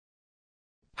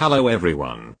Hello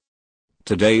everyone.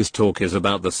 Today's talk is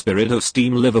about the Spirit of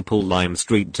Steam Liverpool Lime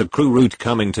Street to Crewe route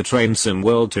coming to Train Sim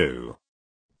World 2.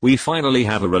 We finally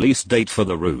have a release date for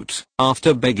the route,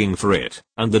 after begging for it,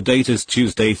 and the date is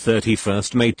Tuesday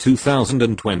 31st May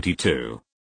 2022.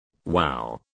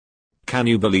 Wow. Can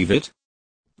you believe it?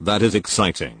 That is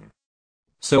exciting.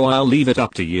 So I'll leave it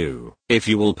up to you, if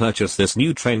you will purchase this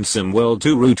new Train Sim World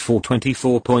 2 route for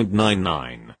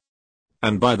 24.99.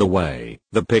 And by the way,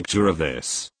 the picture of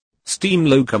this steam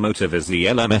locomotive is the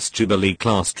LMS Jubilee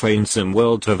class Train Sim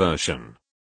World 2 version.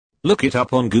 Look it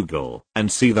up on Google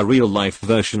and see the real life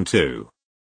version too.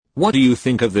 What do you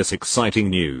think of this exciting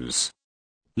news?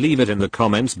 Leave it in the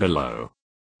comments below.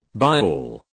 Bye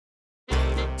all.